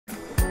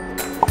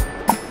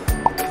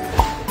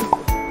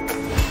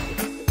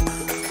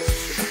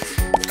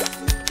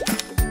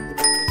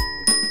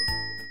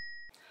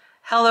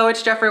Hello,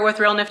 it's Jeffrey with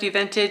Real Nifty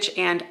Vintage,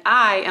 and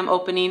I am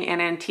opening an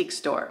antique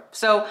store.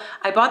 So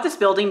I bought this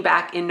building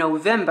back in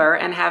November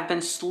and have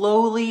been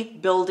slowly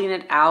building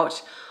it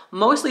out,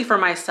 mostly for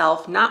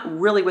myself, not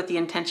really with the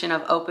intention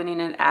of opening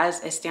it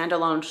as a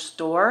standalone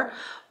store,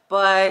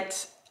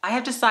 but I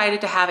have decided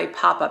to have a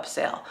pop-up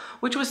sale,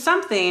 which was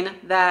something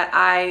that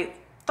I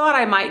thought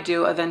I might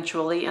do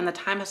eventually, and the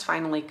time has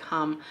finally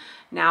come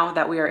now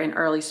that we are in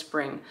early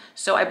spring.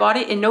 So I bought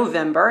it in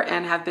November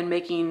and have been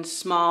making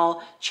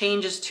small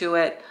changes to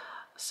it.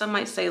 Some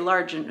might say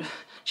large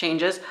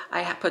changes.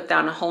 I put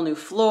down a whole new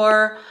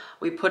floor.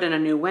 We put in a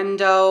new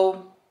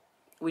window.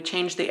 We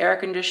changed the air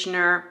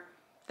conditioner,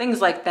 things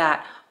like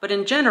that. But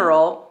in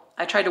general,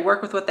 I tried to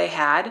work with what they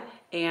had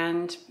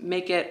and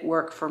make it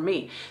work for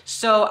me.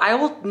 So I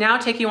will now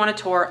take you on a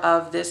tour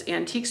of this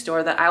antique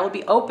store that I will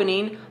be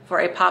opening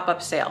for a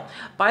pop-up sale.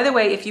 By the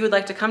way, if you would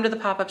like to come to the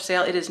pop-up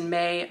sale, it is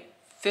May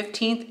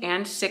 15th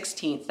and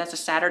 16th. That's a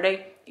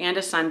Saturday and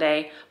a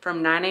Sunday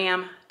from 9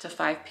 a.m. to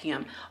 5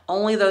 p.m.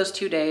 Only those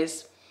 2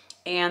 days.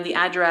 And the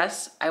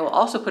address, I will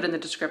also put in the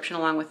description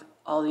along with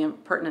all the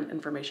pertinent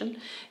information,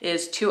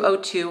 is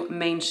 202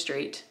 Main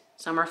Street,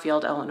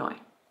 Summerfield, Illinois.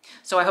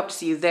 So I hope to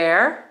see you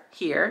there,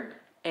 here,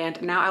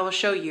 and now I will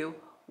show you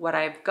what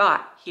I've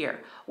got here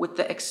with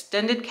the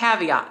extended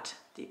caveat.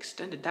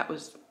 That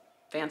was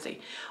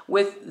fancy.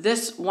 With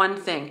this one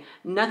thing,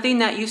 nothing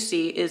that you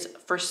see is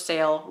for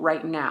sale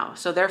right now.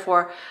 So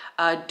therefore,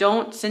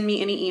 don't send me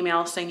any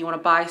emails saying you want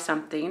to buy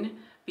something,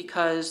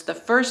 because the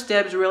first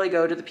dibs really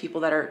go to the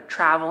people that are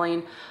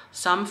traveling,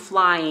 some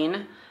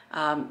flying,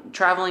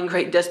 traveling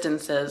great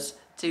distances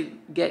to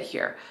get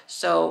here.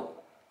 So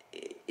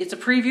it's a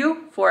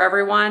preview for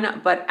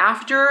everyone, but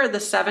after the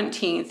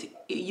 17th,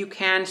 you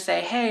can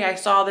say, hey, I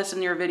saw this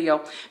in your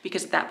video,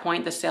 because at that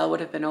point the sale would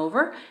have been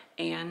over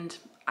and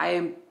I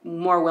am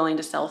more willing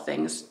to sell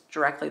things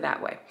directly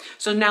that way.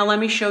 So now let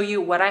me show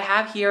you what I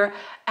have here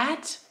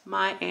at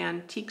my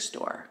antique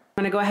store.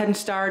 I'm gonna go ahead and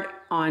start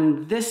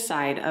on this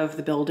side of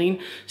the building.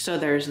 So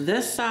there's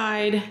this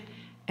side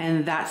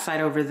and that side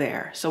over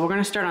there. So we're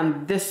gonna start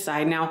on this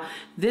side. Now,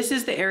 this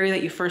is the area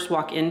that you first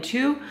walk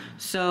into.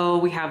 So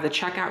we have the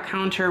checkout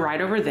counter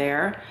right over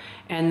there.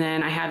 And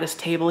then I have this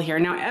table here.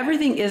 Now,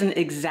 everything isn't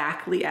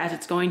exactly as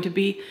it's going to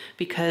be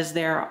because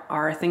there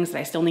are things that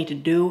I still need to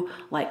do,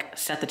 like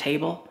set the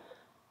table,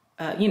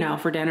 you know,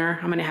 for dinner.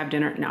 I'm gonna have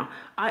dinner. No,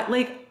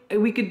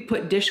 we could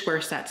put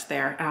dishware sets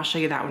there, and I'll show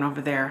you that one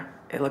over there.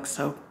 It looks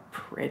so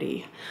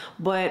pretty.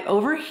 But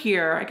over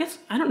here, I guess,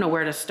 I don't know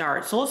where to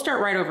start. So let's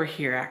start right over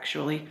here,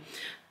 actually.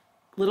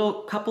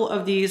 Little couple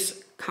of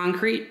these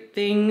concrete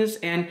things,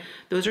 and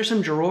those are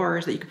some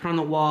drawers that you could put on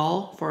the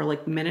wall for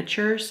like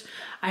miniatures.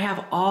 I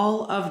have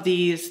all of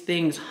these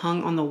things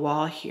hung on the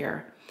wall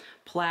here.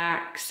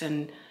 Plaques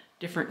and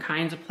different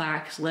kinds of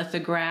plaques,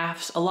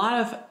 lithographs, a lot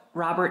of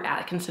Robert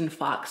Atkinson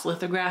Fox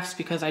lithographs,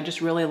 because I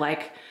just really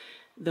like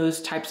those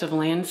types of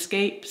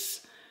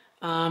landscapes.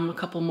 A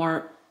couple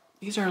more,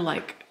 these are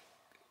like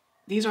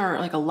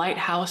a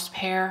lighthouse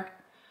pair.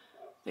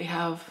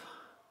 I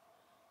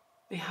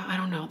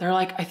don't know, they're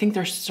like, I think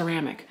they're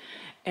ceramic.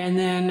 And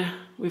then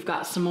we've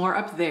got some more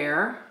up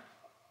there.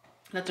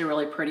 That's a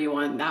really pretty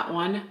one, that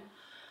one.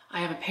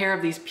 I have a pair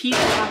of these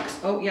peacocks.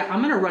 Oh yeah,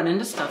 I'm gonna run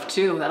into stuff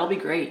too. That'll be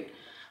great.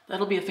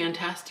 That'll be a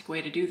fantastic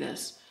way to do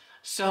this.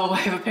 So I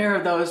have a pair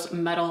of those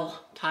metal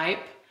type.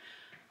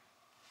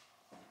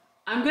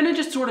 I'm gonna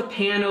just sort of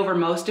pan over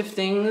most of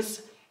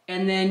things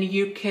and then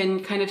you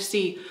can kind of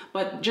see.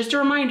 But just a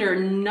reminder,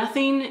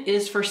 nothing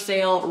is for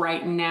sale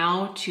right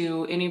now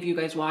to any of you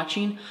guys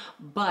watching,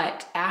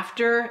 but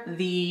after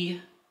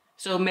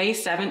so May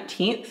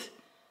 17th,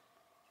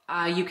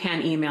 you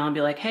can email and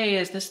be like, hey,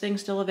 is this thing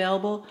still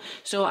available?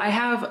 So I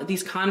have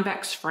these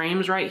convex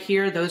frames right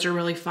here. Those are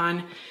really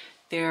fun.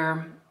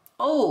 They're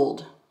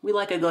old. We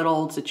like a good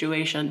old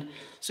situation.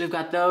 So we've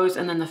got those,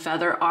 and then the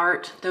feather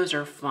art. Those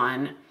are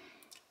fun.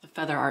 The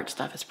feather art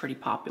stuff is pretty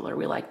popular.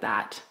 We like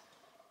that.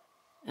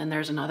 And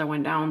there's another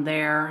one down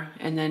there,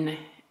 and then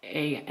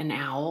an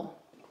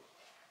owl.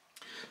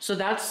 So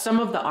that's some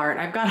of the art.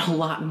 I've got a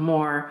lot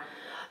more.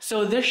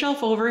 So this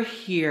shelf over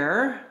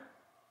here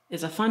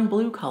is a fun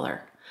blue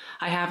color.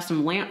 I have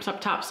some lamps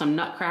up top, some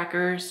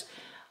nutcrackers,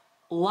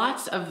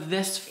 lots of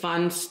this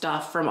fun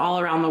stuff from all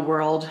around the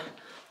world,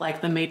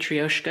 like the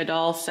Matryoshka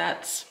doll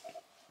sets.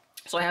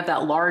 So I have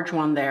that large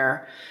one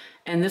there,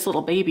 and this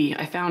little baby,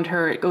 I found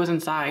her, it goes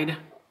inside.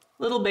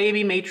 Little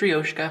baby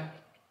Matryoshka.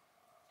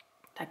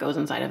 That goes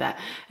inside of that.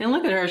 And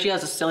look at her, she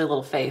has a silly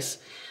little face.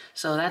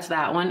 So that's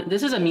that one.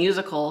 This is a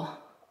musical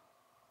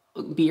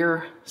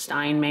beer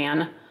stein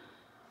man.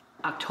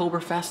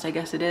 Oktoberfest, I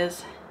guess it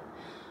is.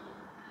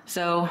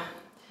 So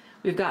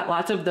we've got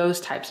lots of those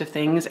types of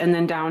things. And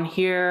then down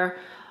here,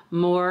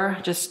 more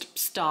just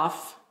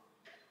stuff.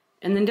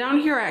 And then down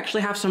here, I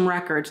actually have some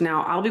records.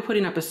 Now, I'll be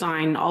putting up a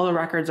sign. All the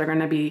records are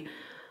gonna be,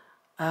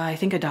 I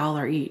think,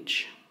 $1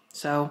 each.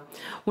 So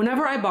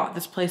whenever I bought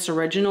this place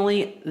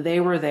originally, they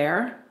were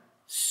there.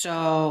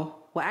 So,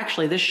 well,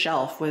 actually this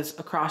shelf was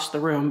across the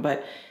room,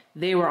 but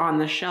they were on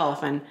the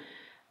shelf. And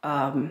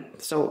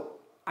so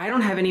I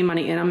don't have any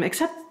money in them,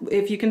 except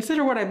if you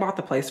consider what I bought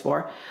the place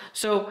for.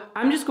 So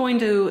I'm just going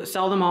to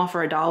sell them all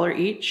for $1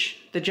 each.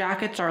 The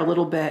jackets are a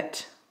little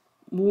bit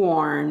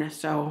worn,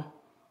 so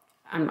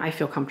I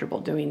feel comfortable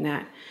doing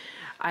that.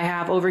 I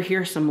have over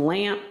here some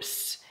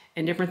lamps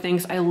and different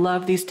things. I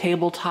love these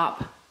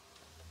tabletop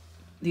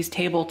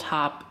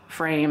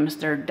frames.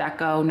 They're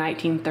deco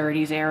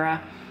 1930s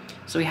era.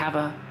 So we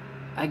have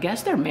I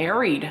guess they're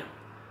married,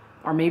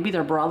 or maybe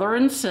they're brother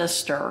and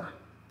sister,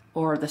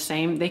 or the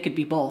same. They could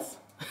be both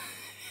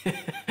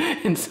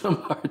in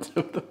some parts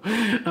of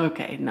them.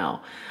 Okay,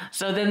 no.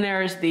 So then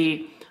there's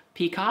the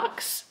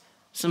peacocks,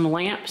 some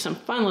lamps, some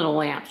fun little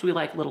lamps. We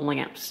like little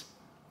lamps.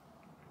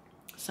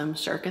 Some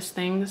circus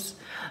things.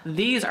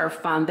 These are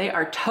fun. They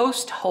are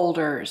toast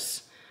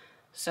holders.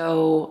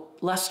 So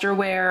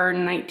lusterware,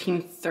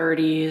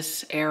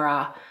 1930s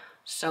era.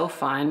 So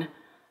fun.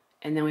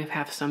 And then we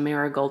have some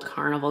marigold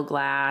carnival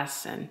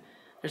glass, and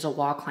there's a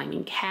wall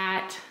climbing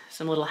cat,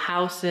 some little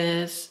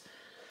houses.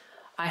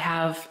 I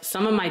have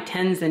some of my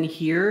tins in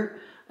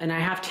here, and I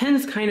have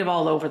tins kind of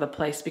all over the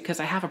place because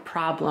I have a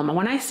problem. And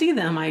when I see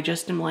them, I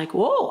just am like,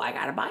 whoa, I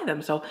gotta buy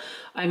them. So,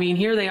 I mean,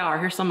 here they are.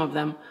 Here's some of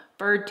them.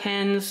 Bird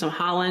tins, some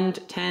Holland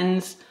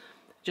tins,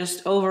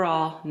 just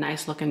overall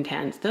nice looking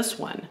tins. This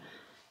one,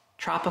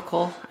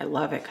 tropical, I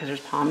love it because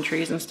there's palm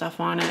trees and stuff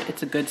on it.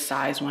 It's a good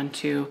size one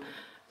too.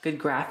 Good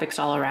graphics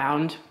all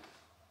around.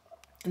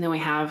 And then we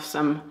have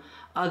some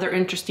other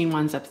interesting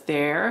ones up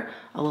there,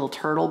 a little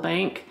turtle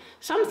bank.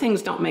 Some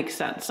things don't make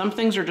sense. Some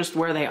things are just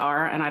where they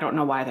are, and I don't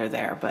know why they're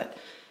there, but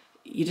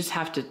you just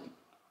have to,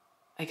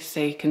 like I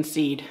say,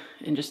 concede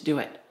and just do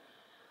it.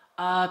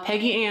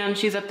 Peggy Ann,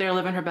 she's up there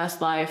living her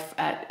best life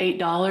at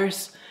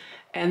 $8.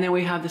 And then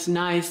we have this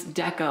nice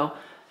deco.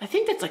 I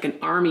think that's like an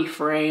army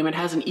frame. It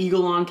has an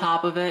eagle on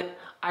top of it.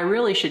 I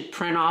really should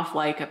print off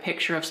like a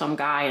picture of some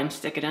guy and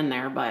stick it in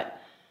there, but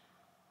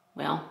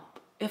well,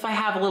 if I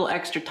have a little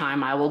extra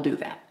time, I will do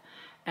that.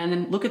 And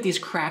then look at these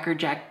Cracker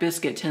Jack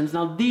biscuit tins.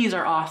 Now these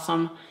are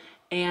awesome,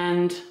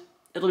 and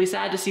it'll be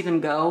sad to see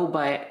them go,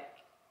 but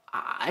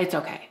it's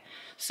okay.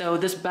 So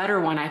this better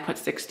one I put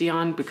 60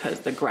 on because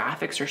the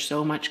graphics are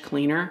so much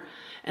cleaner,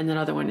 and the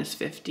other one is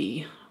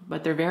 50,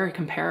 but they're very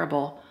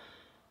comparable.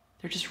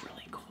 They're just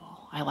really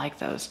cool. I like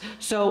those.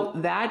 So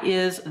that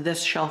is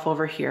this shelf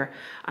over here.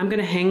 I'm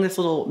gonna hang this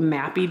little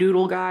mappy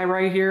doodle guy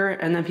right here,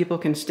 and then people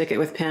can stick it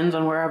with pins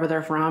on wherever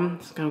they're from.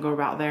 It's gonna go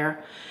about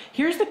there.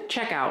 Here's the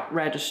checkout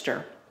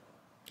register.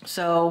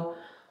 So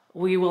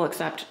we will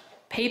accept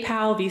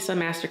PayPal, Visa,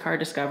 MasterCard,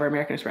 Discover,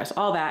 American Express,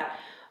 all that.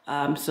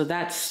 So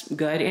that's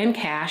good, and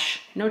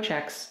cash, no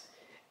checks.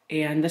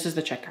 And this is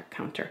the checkout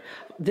counter.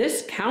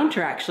 This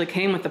counter actually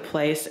came with the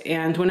place,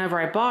 and whenever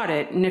I bought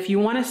it, and if you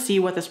want to see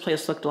what this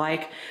place looked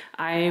like,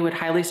 I would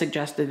highly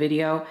suggest the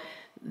video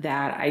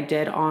that I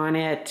did on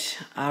it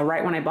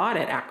right when I bought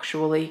it,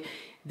 actually.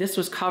 This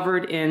was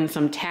covered in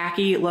some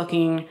tacky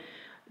looking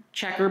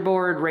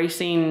checkerboard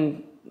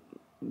racing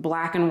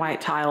black and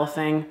white tile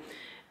thing.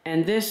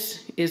 And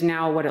this is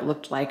now what it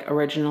looked like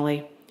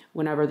originally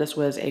whenever this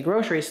was a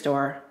grocery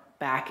store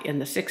back in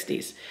the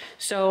 60s.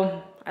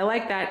 So I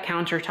like that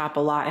countertop a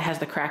lot. It has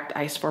the cracked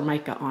ice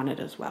formica on it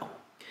as well.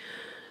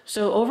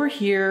 So over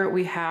here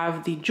we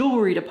have the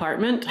jewelry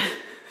department.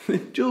 The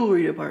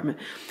jewelry department.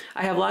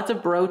 I have lots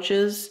of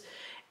brooches,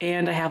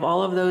 and I have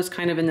all of those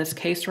kind of in this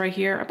case right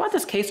here. I bought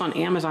this case on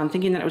Amazon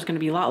thinking that it was going to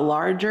be a lot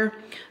larger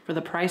for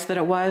the price that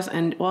it was,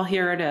 and well,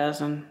 here it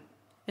is, and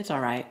it's all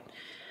right.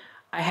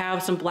 I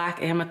have some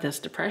black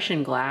amethyst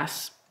depression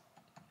glass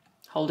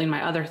holding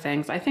my other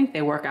things. I think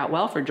they work out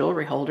well for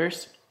jewelry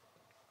holders.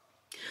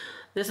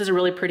 This is a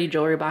really pretty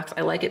jewelry box.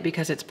 I like it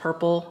because it's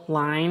purple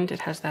lined.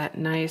 It has that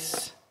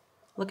nice,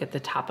 look at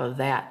the top of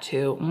that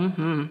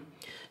too.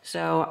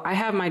 So I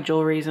have my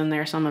jewelries in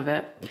there, some of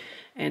it,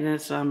 and then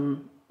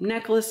some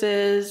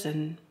necklaces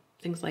and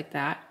things like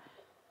that.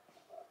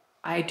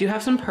 I do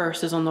have some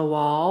purses on the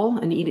wall,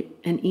 an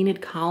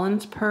Enid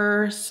Collins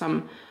purse,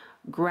 some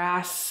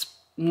grass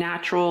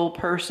natural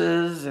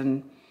purses,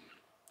 and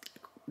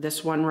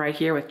this one right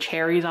here with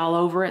cherries all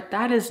over it.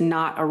 That is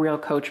not a real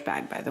Coach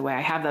bag, by the way.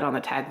 I have that on the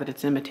tag, but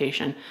it's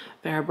imitation.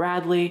 Vera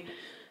Bradley,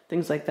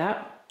 things like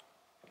that.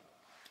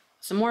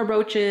 Some more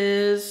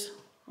brooches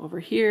over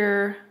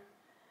here.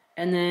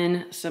 And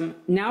then some,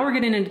 now we're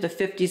getting into the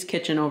 50s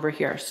kitchen over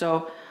here.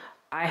 So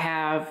I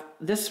have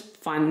this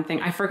fun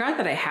thing. I forgot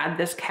that I had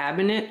this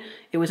cabinet.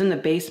 It was in the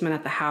basement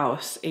at the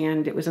house,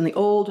 and it was in the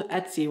old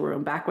Etsy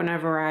room back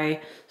whenever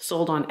I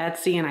sold on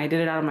Etsy and I did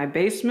it out of my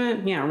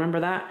basement. Yeah,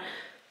 remember that?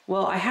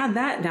 Well, I had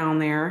that down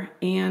there,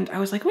 and I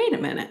was like, wait a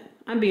minute,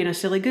 I'm being a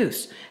silly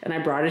goose. And I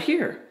brought it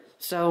here.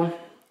 So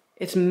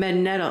it's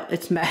magnetal.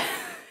 It's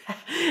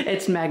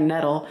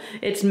magnetal.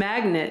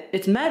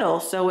 It's metal,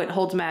 so it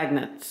holds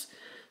magnets.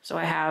 So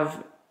I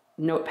have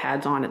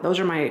notepads on it. Those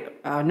are my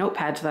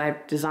notepads that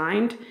I've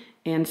designed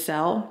and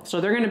sell. So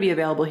they're going to be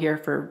available here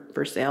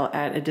for sale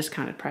at a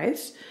discounted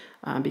price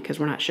because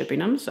we're not shipping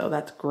them. So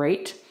that's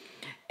great.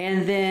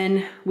 And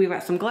then we've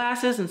got some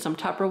glasses and some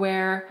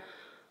Tupperware.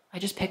 I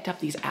just picked up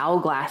these owl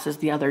glasses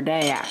the other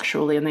day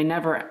actually, and they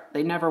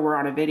never were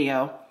on a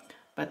video,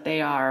 but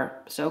they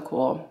are so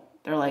cool.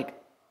 They're like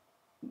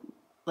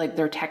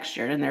they're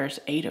textured, and there's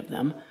 8 of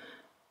them.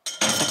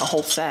 It's like a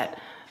whole set.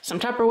 Some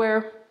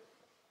Tupperware,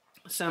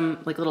 some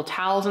like little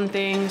towels and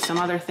things, some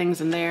other things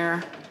in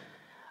there.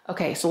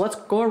 Okay, so let's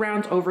go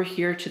around over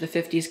here to the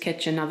 50s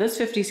kitchen. Now this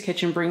 50s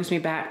kitchen brings me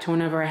back to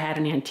whenever I had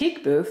an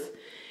antique booth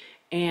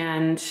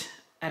and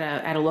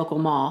at a local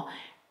mall,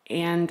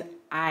 and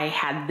I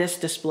had this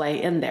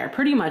display in there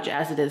pretty much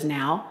as it is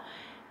now,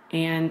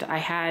 and I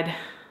had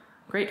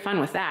great fun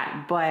with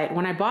that. But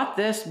when I bought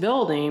this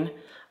building,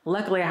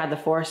 luckily I had the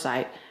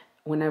foresight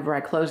whenever I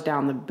closed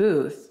down the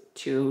booth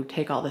to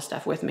take all this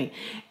stuff with me.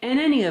 In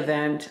any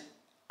event,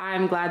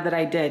 I'm glad that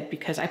I did,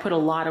 because I put a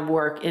lot of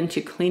work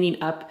into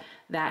cleaning up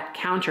that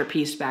counter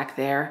piece back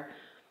there.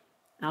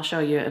 I'll show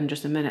you in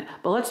just a minute,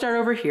 but let's start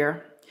over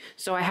here.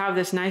 So I have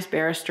this nice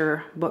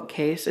barrister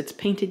bookcase. It's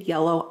painted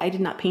yellow. I did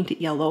not paint it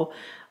yellow.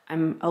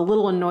 I'm a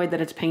little annoyed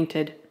that it's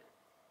painted,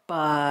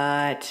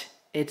 but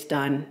it's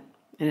done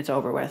and it's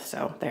over with,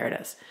 so there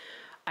it is.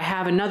 I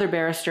have another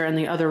barrister in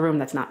the other room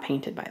that's not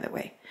painted, by the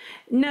way.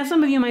 Now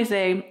some of you might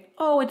say,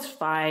 oh, it's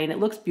fine, it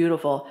looks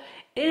beautiful.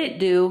 It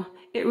do,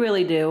 it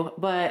really do,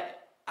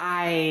 but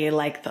I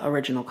like the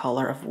original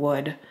color of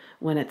wood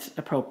when it's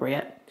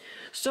appropriate.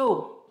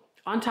 So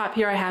on top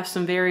here I have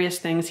some various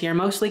things here,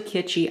 mostly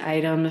kitschy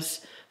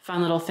items,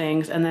 fun little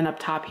things, and then up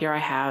top here I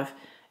have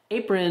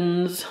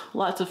aprons,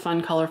 lots of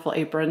fun colorful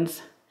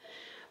aprons.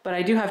 But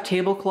I do have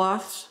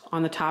tablecloths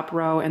on the top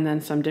row, and then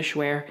some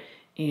dishware,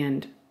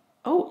 and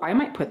oh, I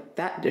might put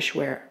that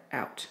dishware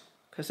out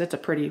because it's a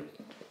pretty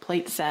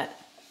plate set.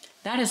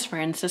 That is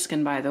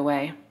Franciscan, by the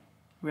way.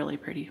 Really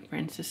pretty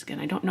Franciscan.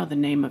 I don't know the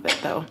name of it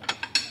though.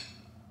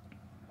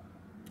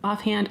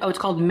 Offhand, oh, it's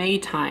called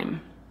Maytime.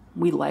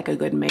 We like a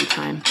good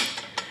Maytime.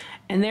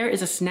 And there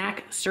is a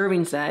snack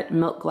serving set,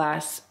 milk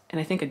glass, and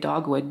I think a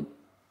dogwood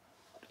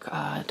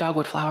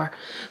flower.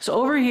 So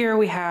over here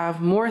we have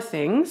more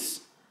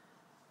things.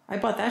 I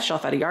bought that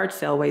shelf at a yard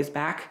sale ways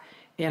back,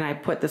 and I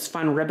put this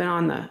fun ribbon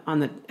on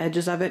the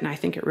edges of it, and I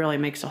think it really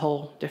makes a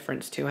whole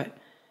difference to it.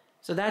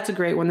 So that's a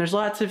great one. There's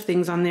lots of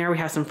things on there. We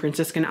have some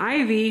Franciscan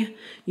ivy.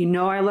 You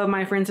know I love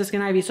my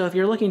Franciscan ivy, so if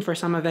you're looking for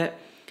some of it,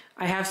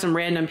 I have some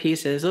random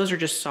pieces. Those are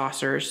just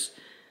saucers,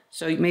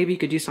 so maybe you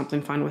could do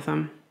something fun with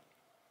them.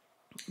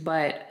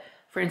 But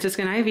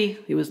Franciscan ivy,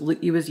 it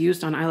was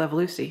used on I Love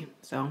Lucy.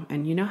 So,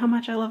 and you know how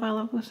much I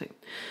Love Lucy.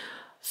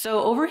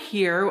 So over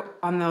here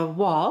on the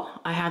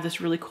wall, I have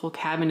this really cool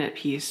cabinet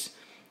piece.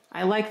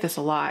 I like this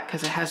a lot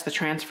because it has the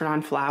transferred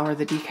on flour,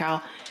 the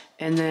decal,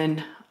 and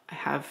then I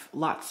have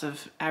lots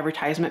of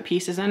advertisement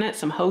pieces in it,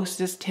 some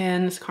Hostess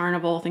tins,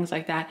 Carnival, things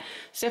like that.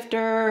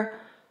 Sifter,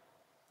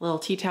 little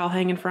tea towel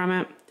hanging from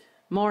it,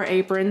 more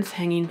aprons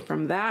hanging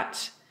from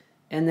that,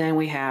 and then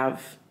we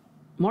have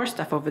more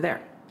stuff over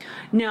there.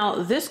 Now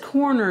this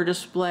corner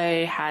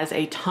display has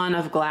a ton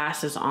of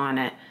glasses on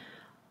it.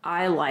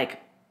 I like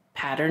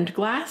patterned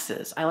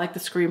glasses. I like the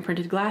screen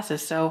printed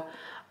glasses. So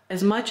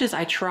as much as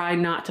I try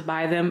not to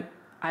buy them,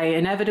 I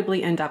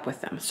inevitably end up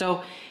with them.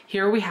 So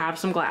here we have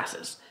some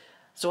glasses.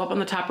 So up on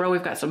the top row,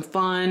 we've got some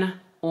fun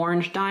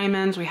orange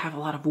diamonds. We have a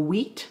lot of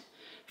wheat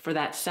for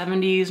that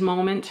 70s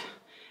moment.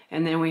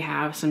 And then we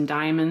have some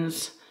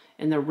diamonds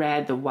in the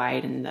red, the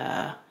white, and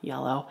the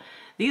yellow.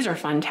 These are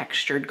fun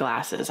textured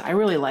glasses. I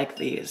really like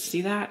these.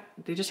 See that?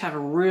 They just have a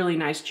really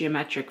nice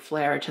geometric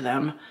flair to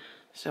them.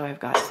 So I've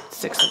got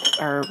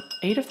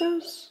 8 of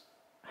those.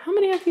 How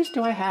many of these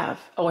do I have?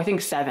 Oh, I think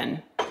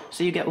 7.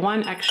 So you get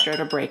 1 extra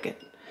to break it.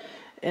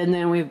 And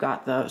then we've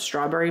got the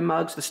strawberry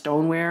mugs, the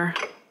stoneware.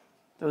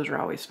 Those are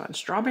always fun.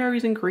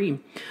 Strawberries and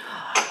cream.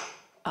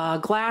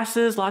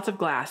 Glasses, lots of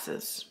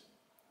glasses.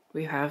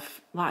 We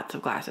have lots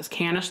of glasses.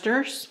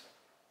 Canisters.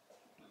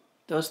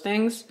 Those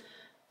things.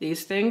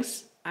 These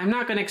things. I'm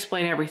not going to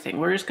explain everything.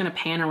 We're just going to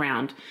pan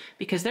around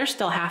because there's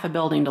still half a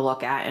building to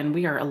look at, and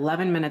we are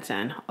 11 minutes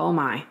in. Oh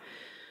my.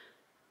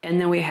 And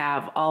then we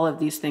have all of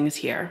these things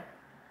here.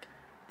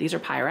 These are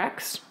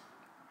Pyrex.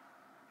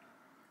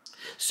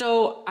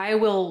 So I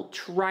will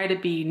try to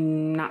be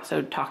not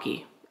so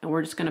talky, and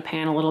we're just going to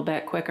pan a little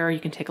bit quicker. You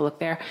can take a look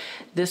there.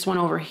 This one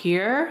over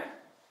here,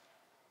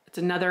 it's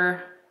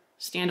another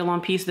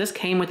standalone piece. This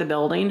came with the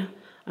building.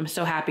 I'm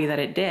so happy that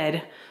it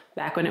did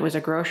back when it was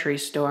a grocery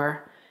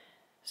store.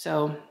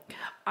 So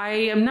I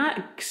am not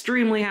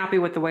extremely happy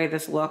with the way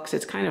this looks.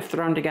 It's kind of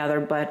thrown together,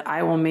 but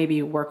I will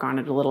maybe work on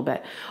it a little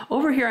bit.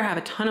 Over here I have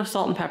a ton of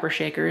salt and pepper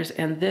shakers,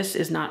 and this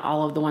is not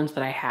all of the ones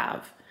that I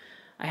have.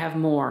 I have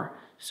more.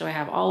 So I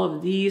have all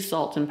of these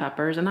salt and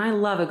peppers, and I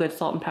love a good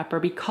salt and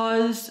pepper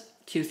because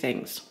 2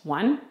 things.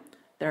 1,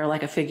 they're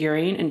like a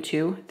figurine, and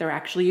 2, they're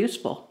actually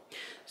useful.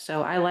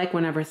 So I like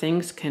whenever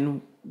things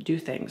can do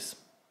things.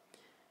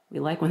 We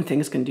like when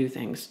things can do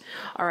things.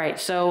 All right,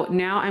 so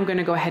now I'm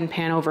gonna go ahead and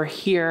pan over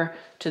here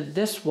to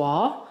this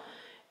wall,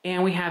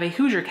 and we have a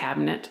Hoosier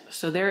cabinet.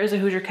 So there is a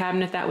Hoosier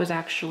cabinet that was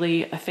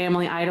actually a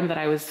family item that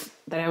I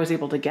was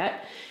able to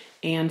get.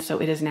 And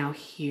so it is now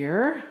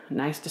here,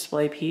 nice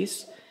display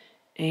piece.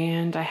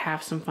 And I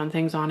have some fun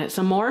things on it.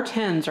 Some more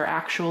tins are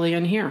actually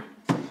in here.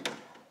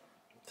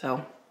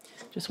 So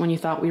just when you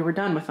thought we were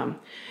done with them.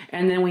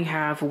 And then we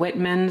have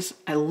Whitman's.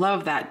 I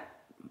love that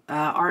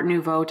Art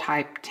Nouveau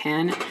type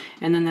tin.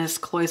 And then this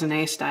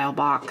cloisonne style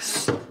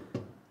box.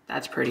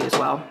 That's pretty as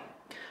well.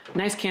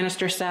 Nice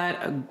canister set,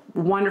 a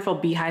wonderful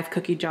beehive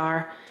cookie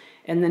jar.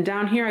 And then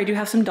down here I do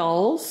have some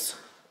dolls.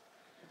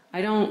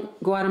 I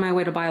don't go out of my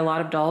way to buy a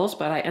lot of dolls,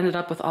 but I ended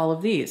up with all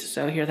of these.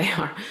 So here they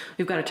are.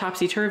 We've got a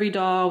topsy-turvy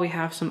doll. We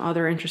have some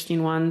other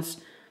interesting ones.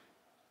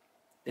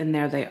 And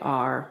there they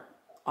are,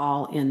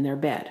 all in their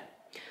bed.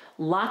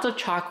 Lots of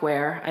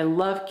chalkware. I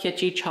love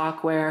kitschy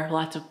chalkware.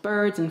 Lots of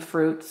birds and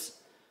fruits.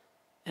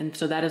 And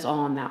so that is all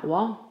on that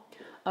wall.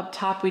 Up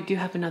top we do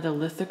have another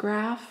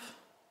lithograph.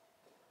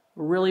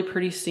 Really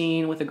pretty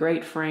scene with a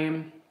great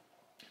frame.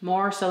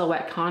 More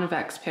silhouette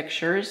convex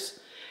pictures.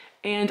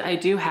 And I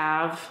do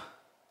have,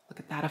 look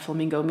at that, a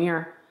flamingo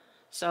mirror.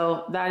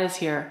 So that is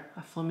here,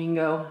 a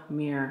flamingo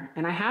mirror.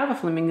 And I have a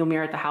flamingo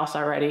mirror at the house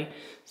already,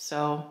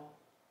 so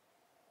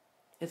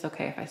it's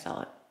okay if I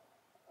sell it.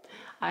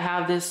 I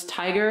have this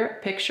tiger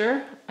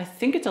picture. I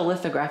think it's a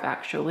lithograph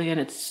actually, and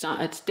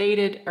it's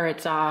dated, or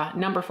it's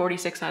number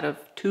 46 out of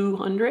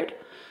 200.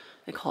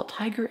 They call it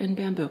Tiger in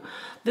Bamboo.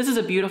 This is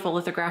a beautiful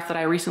lithograph that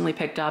I recently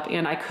picked up,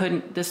 and I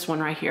couldn't, this one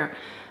right here,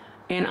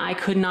 and I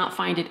could not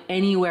find it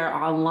anywhere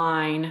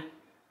online.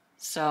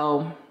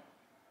 So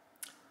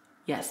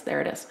yes,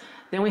 there it is.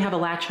 Then we have a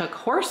latch hook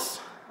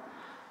horse.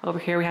 Over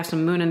here we have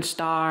some moon and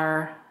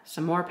star,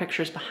 some more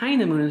pictures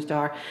behind the moon and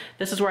star.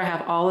 This is where I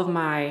have all of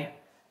my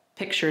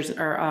pictures,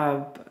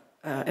 or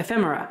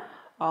ephemera,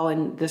 all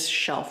in this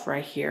shelf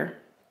right here.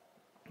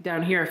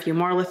 Down here, a few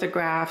more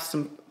lithographs,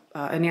 some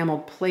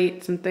enameled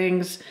plates and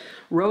things.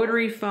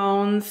 Rotary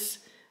phones,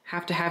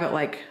 have to have it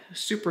like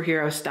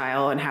superhero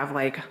style and have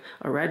like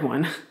a red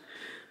one.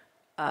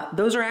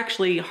 Those are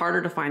actually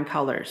harder to find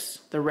colors,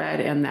 the red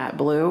and that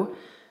blue.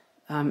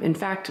 In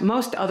fact,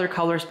 most other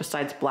colors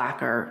besides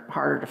black are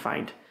harder to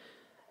find.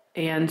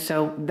 And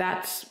so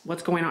that's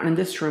what's going on in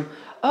this room.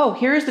 Oh,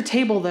 here's the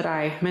table that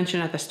I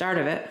mentioned at the start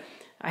of it.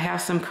 I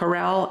have some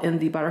Corelle in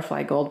the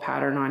butterfly gold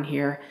pattern on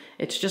here.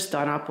 It's just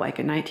done up like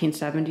a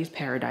 1970s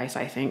paradise,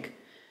 I think.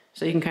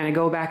 So you can kind of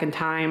go back in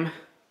time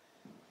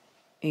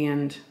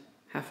and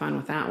have fun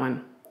with that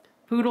one.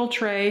 Poodle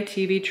tray,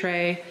 TV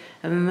tray,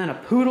 and then a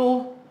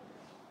poodle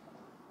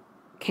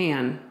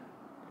can.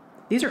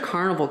 These are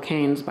carnival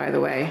canes, by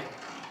the way,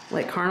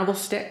 like carnival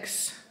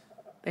sticks.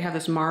 They have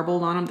this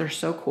marbled on them. They're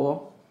so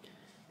cool.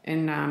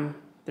 And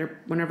they're,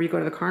 whenever you go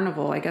to the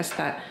carnival, I guess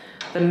that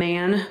the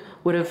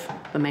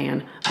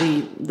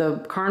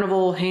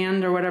carnival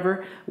hand or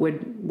whatever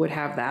would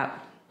have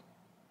that.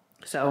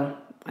 So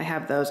I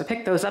have those. I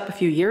picked those up a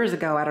few years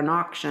ago at an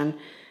auction,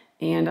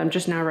 and I'm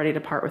just now ready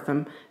to part with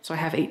them. So I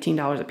have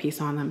 $18 a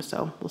piece on them,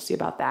 so we'll see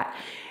about that.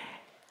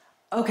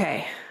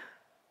 Okay.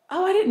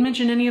 Oh, I didn't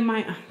mention any of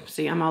my,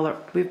 see,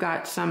 we've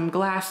got some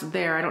glass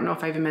there. I don't know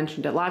if I even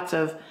mentioned it. Lots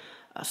of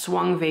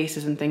swung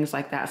vases and things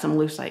like that. Some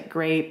lucite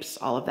grapes,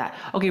 all of that.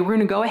 Okay, we're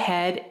gonna go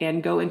ahead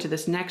and go into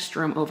this next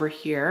room over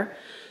here.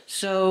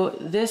 So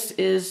this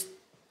is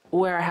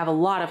where I have a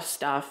lot of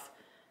stuff,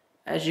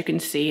 as you can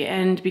see.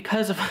 And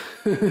because of,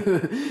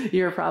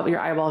 your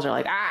eyeballs are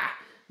like, ah,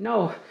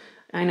 no,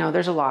 I know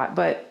there's a lot,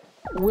 but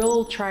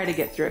we'll try to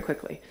get through it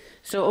quickly.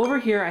 So over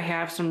here I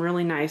have some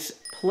really nice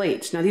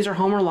plates. Now these are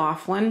Homer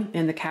Laughlin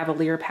in the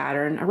Cavalier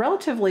pattern, a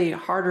relatively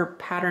harder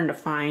pattern to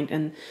find,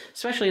 and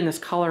especially in this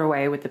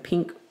colorway with the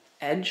pink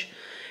edge.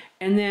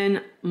 And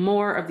then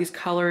more of these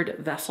colored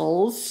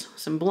vessels,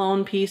 some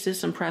blown pieces,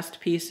 some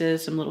pressed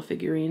pieces, some little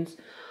figurines.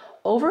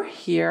 Over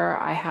here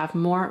I have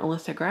more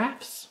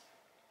lithographs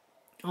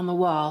on the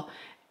wall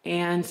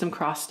and some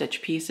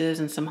cross-stitch pieces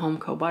and some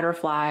Homeco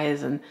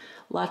butterflies and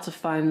lots of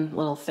fun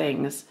little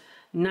things.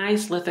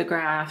 Nice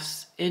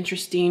lithographs,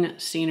 interesting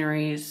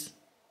sceneries.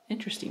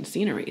 Interesting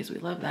sceneries, we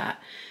love that.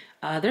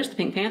 There's the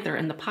Pink Panther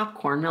and the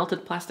popcorn,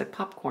 melted plastic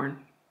popcorn.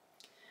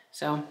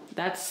 So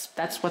that's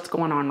what's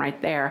going on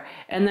right there.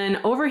 And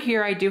then over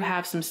here I do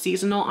have some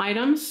seasonal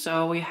items.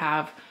 So we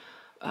have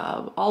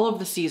all of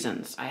the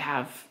seasons I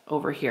have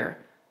over here.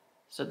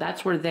 So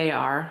that's where they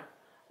are.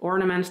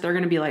 Ornaments, they're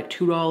gonna be like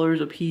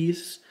 $2 a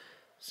piece.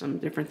 Some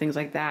different things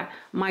like that.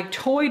 My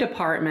toy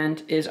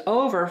department is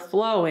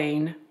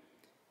overflowing.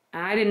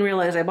 And I didn't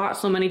realize I bought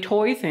so many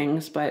toy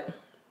things, but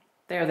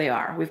there they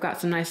are. We've got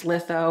some nice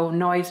litho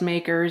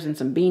noisemakers and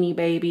some Beanie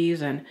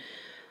Babies and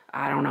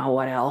I don't know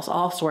what else,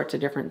 all sorts of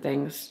different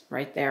things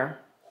right there.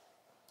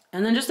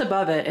 And then just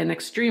above it, in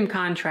extreme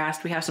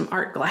contrast, we have some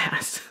art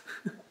glass.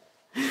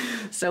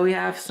 So we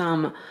have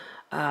some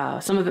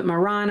of it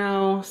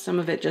Murano, some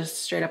of it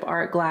just straight up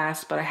art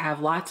glass, but I have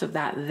lots of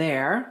that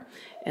there.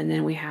 And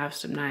then we have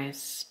some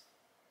nice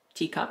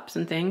teacups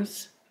and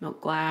things,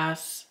 milk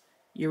glass,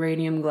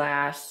 uranium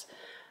glass.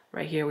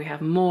 Right here we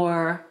have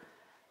more.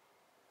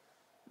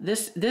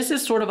 This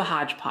is sort of a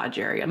hodgepodge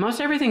area. Most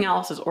everything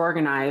else is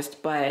organized,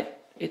 but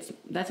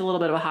that's a little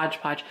bit of a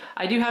hodgepodge.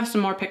 I do have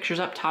some more pictures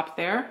up top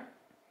there.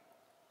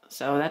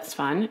 So that's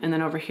fun. And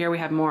then over here we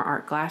have more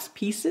art glass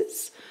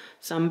pieces,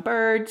 some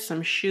birds,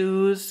 some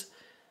shoes,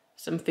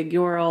 some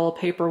figural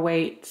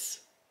paperweights,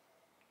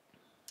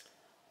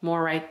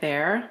 more right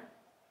there,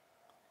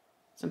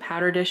 some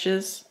powder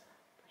dishes.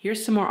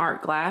 Here's some more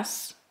art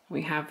glass.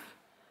 We have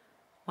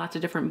lots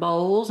of different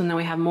bowls, and then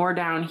we have more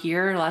down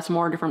here, lots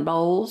more different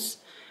bowls.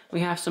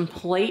 We have some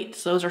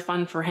plates. Those are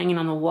fun for hanging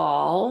on the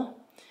wall.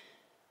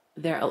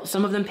 There,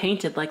 some of them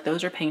painted, like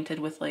those are painted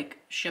with like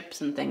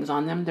ships and things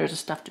on them. There's a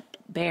stuffed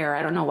bear.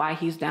 I don't know why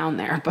he's down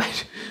there,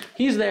 but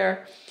he's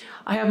there.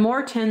 I have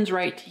more tins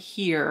right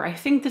here. I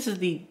think this is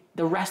the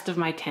rest of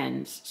my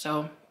tins.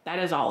 So that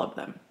is all of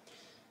them.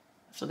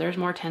 So there's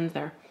more tins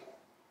there.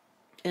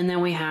 And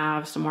then we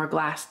have some more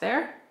glass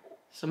there,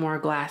 some more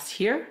glass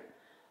here,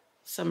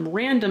 some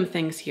random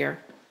things here,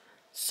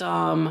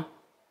 some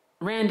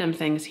random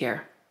things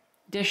here.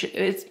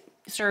 It's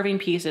serving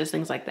pieces,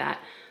 things like that.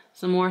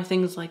 Some more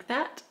things like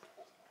that.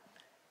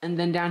 And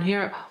then down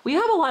here, we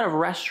have a lot of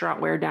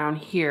restaurantware down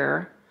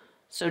here.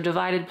 So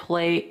divided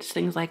plates,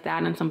 things like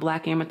that, and some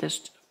black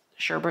amethyst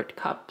sherbet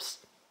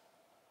cups.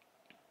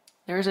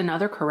 There's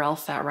another Corelle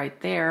set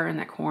right there in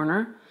that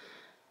corner.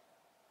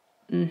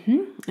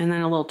 And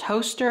then a little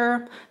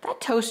toaster. That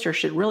toaster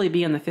should really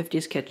be in the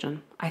 50s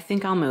kitchen. I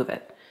think I'll move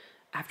it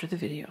after the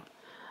video.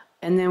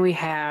 And then we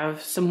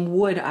have some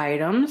wood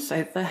items.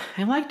 I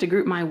like to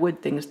group my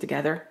wood things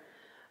together.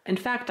 In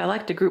fact, I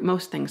like to group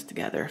most things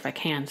together if I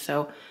can,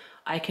 so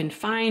I can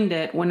find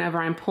it whenever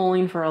I'm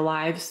pulling for a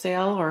live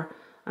sale or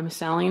I'm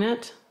selling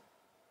it.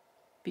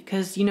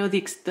 Because, you know,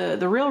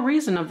 the real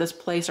reason of this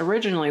place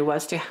originally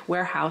was to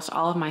warehouse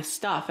all of my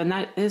stuff, and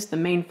that is the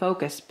main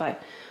focus,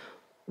 but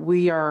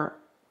we are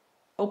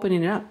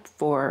opening it up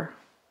for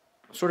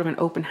sort of an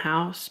open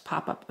house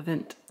pop-up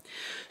event.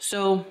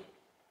 So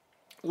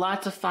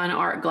lots of fun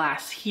art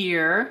glass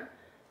here,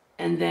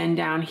 and then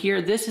down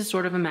here, this is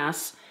sort of a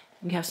mess.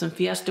 We have some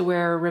Fiesta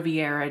Ware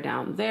Riviera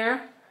down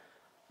there.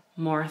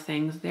 More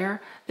things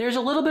there. There's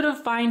a little bit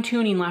of fine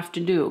tuning left to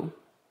do.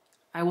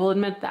 I will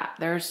admit that.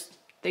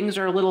 Things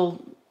are a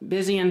little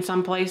busy in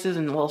some places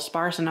and a little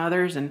sparse in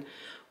others, and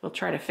we'll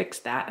try to fix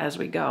that as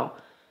we go.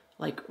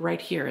 Like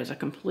right here is a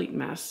complete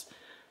mess.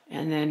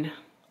 And then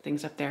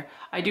things up there.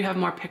 I do have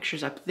more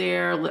pictures up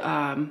there.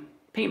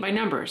 Paint by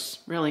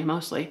numbers, really,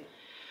 mostly.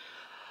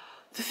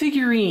 The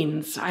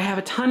figurines, I have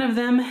a ton of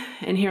them,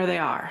 and here they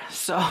are.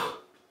 So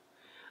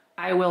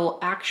I will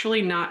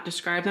actually not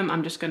describe them.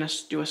 I'm just gonna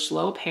do a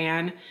slow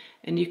pan,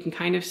 and you can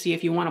kind of see,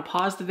 if you wanna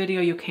pause the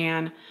video, you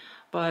can,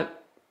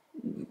 but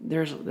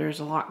there's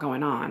a lot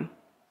going on.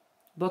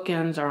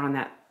 Bookends are on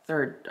that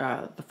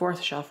the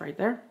fourth shelf right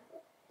there.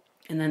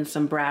 And then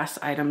some brass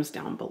items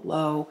down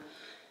below,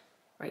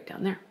 right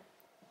down there.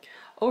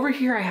 Over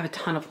here, I have a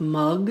ton of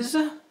mugs.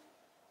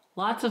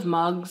 Lots of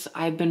mugs.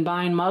 I've been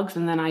buying mugs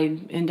and then I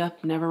end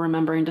up never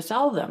remembering to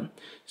sell them.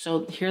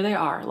 So here they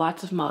are,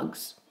 lots of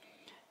mugs.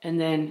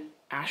 And then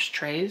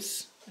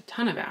ashtrays, a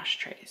ton of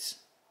ashtrays.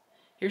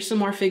 Here's some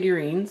more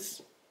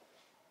figurines.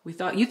 You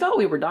thought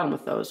we were done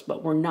with those,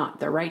 but we're not.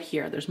 They're right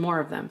here. There's more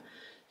of them.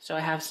 So I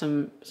have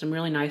some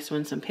really nice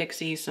ones, some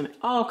pixies, some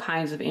all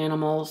kinds of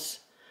animals.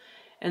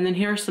 And then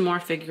here are some more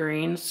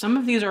figurines. Some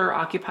of these are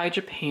Occupy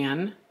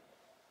Japan.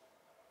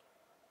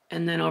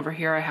 And then over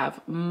here I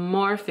have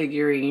more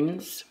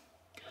figurines.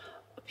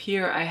 Up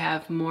here I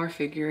have more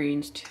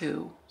figurines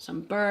too.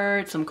 Some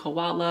birds, some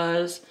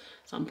koalas,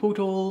 some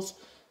poodles,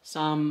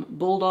 some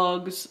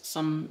bulldogs,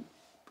 some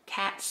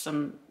cats,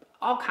 some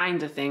all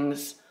kinds of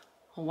things.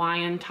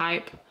 Hawaiian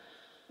type.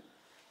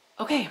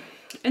 Okay,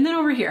 and then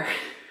over here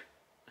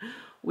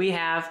we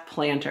have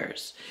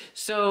planters.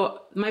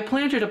 So my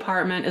planter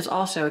department is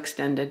also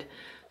extended.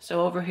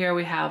 So over here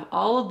we have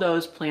all of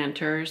those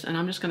planters, and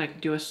I'm just gonna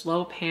do a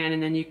slow pan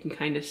and then you can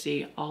kind of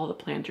see all the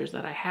planters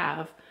that I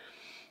have.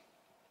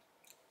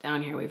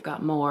 Down here we've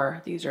got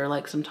more. These are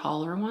like some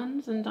taller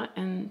ones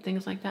and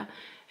things like that.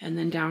 And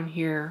then down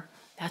here,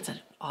 that's an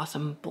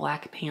awesome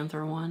Black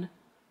Panther one.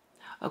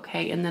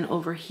 Okay, and then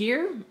over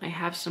here, I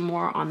have some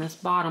more on this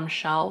bottom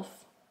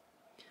shelf.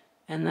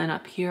 And then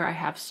up here I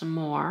have some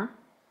more.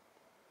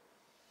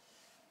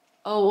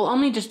 Oh, well, let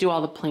me just do all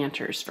the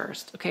planters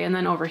first. Okay, and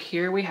then over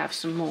here we have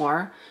some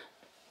more.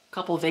 A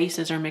couple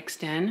vases are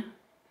mixed in.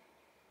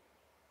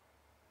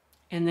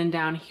 And then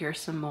down here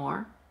some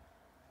more.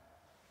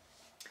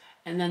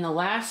 And then the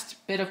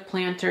last bit of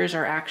planters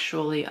are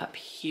actually up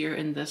here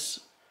in this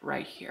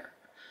right here.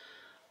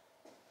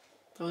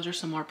 Those are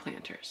some more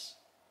planters.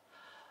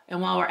 And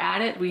while we're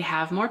at it, we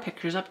have more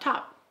pictures up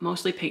top,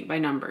 mostly paint by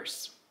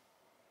numbers.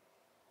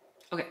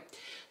 Okay,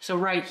 so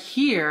right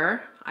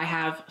here, I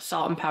have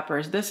salt and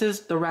peppers. This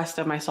is the rest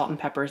of my salt and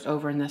peppers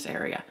over in this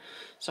area.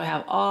 So I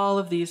have all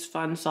of these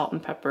fun salt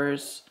and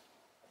peppers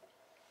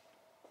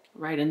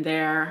right in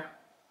there,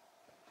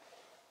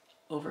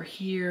 over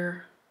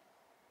here,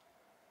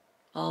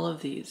 all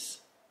of these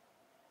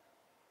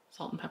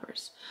salt and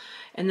peppers.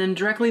 And then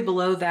directly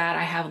below that,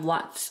 I have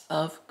lots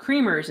of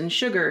creamers and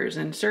sugars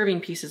and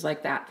serving pieces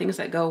like that, things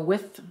that go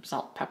with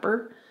salt and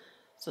pepper.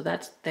 So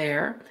that's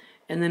there.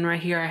 And then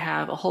right here I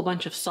have a whole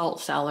bunch of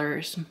salt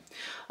cellars,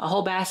 a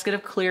whole basket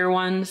of clear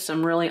ones,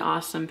 some really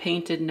awesome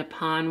painted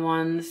Nippon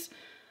ones.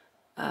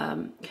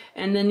 And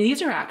then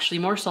these are actually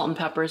more salt and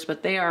peppers,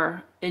 but they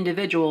are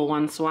individual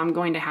ones, so I'm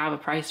going to have a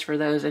price for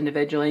those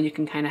individually. You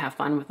can kind of have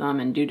fun with them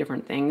and do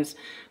different things,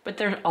 but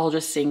they're all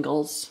just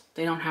singles.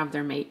 They don't have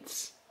their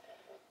mates.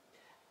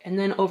 And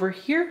then over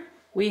here,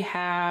 we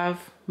have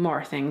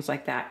more things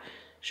like that.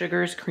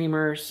 Sugars,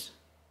 creamers,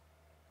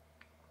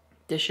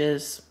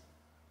 dishes,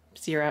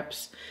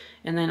 syrups.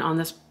 And then on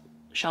this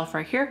shelf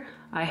right here,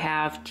 I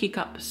have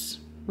teacups,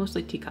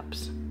 mostly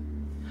teacups.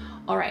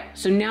 All right,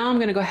 so now I'm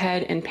gonna go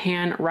ahead and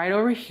pan right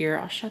over here.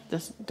 I'll shut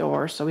this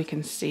door so we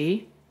can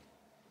see.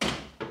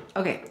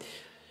 Okay,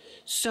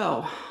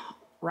 so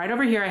right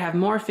over here I have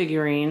more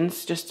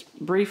figurines. Just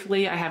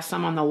briefly, I have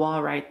some on the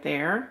wall right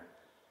there.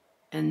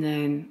 And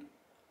then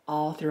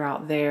all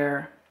throughout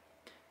there,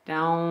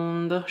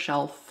 down the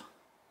shelf.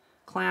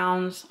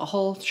 Clowns, a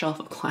whole shelf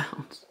of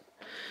clowns.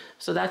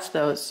 So that's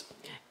those.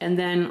 And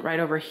then right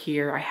over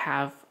here I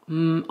have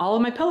all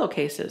of my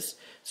pillowcases.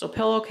 So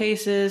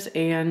pillowcases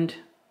and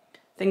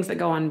things that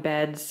go on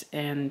beds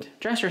and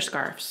dresser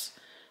scarves.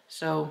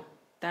 So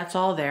that's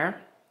all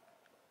there.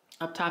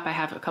 Up top I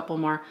have a couple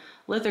more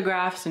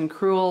lithographs and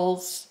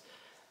crewels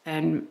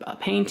and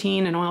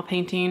painting and oil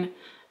painting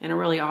and a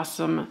really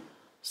awesome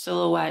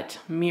silhouette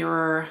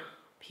mirror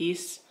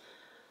piece.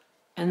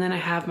 And then I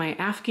have my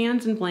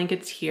Afghans and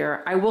blankets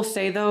here. I will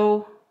say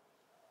though,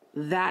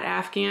 that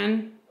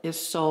Afghan is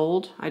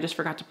sold. I just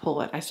forgot to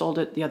pull it. I sold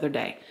it the other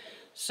day.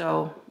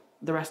 So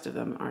the rest of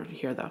them aren't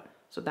here though.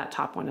 So that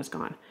top one is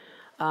gone.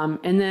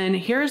 And then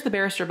here's the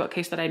barrister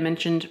bookcase that I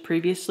mentioned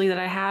previously that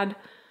I had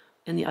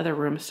in the other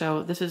room.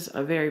 So this is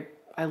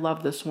I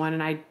love this one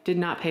and I did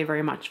not pay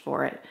very much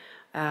for it.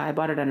 I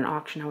bought it at an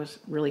auction. I was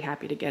really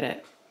happy to get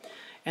it.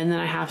 And then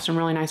I have some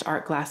really nice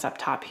art glass up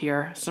top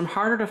here. Some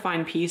harder to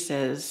find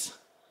pieces.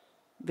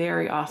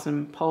 Very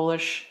awesome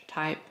Polish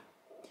type.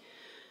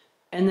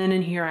 And then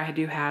in here I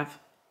do have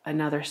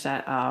another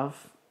set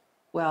of,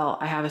 well,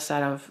 I have a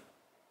set of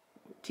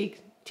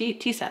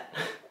tea set.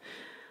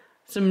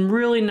 Some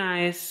really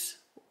nice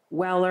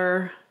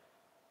Weller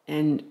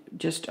and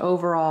just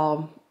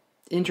overall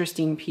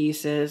interesting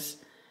pieces.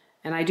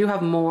 And I do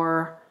have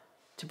more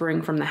to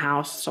bring from the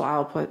house, so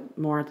I'll put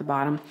more at the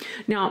bottom.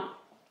 Now,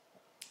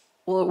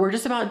 well, we're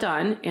just about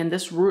done, and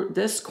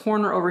this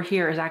corner over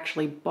here is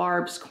actually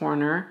Barb's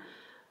corner,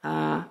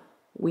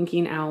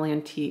 Winking Owl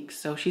Antiques.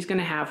 So she's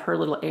gonna have her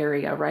little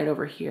area right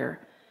over here.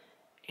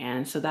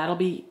 And so that'll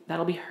be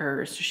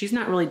hers. So she's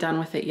not really done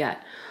with it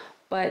yet.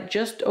 But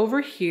just over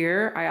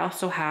here, I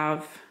also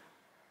have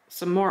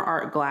some more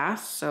art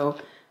glass. So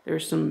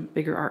there's some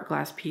bigger art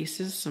glass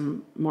pieces,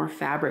 some more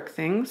fabric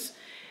things.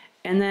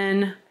 And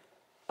then,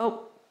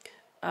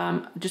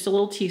 just a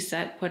little tea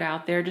set put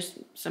out there, just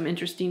some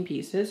interesting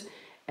pieces.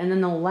 And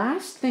then the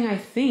last thing I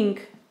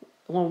think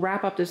will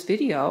wrap up this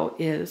video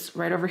is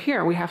right over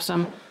here. We have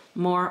some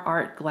more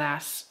art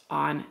glass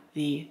on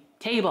the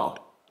table.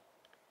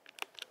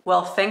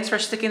 Well, thanks for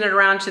sticking it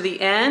around to the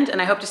end, and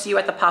I hope to see you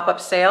at the pop-up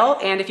sale.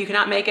 And if you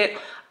cannot make it,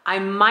 I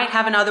might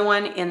have another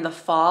one in the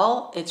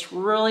fall.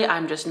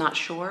 I'm just not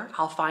sure.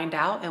 I'll find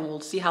out and we'll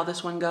see how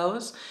this one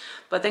goes.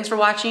 But thanks for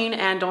watching,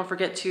 and don't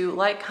forget to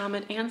like,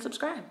 comment, and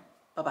subscribe.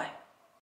 Bye-bye.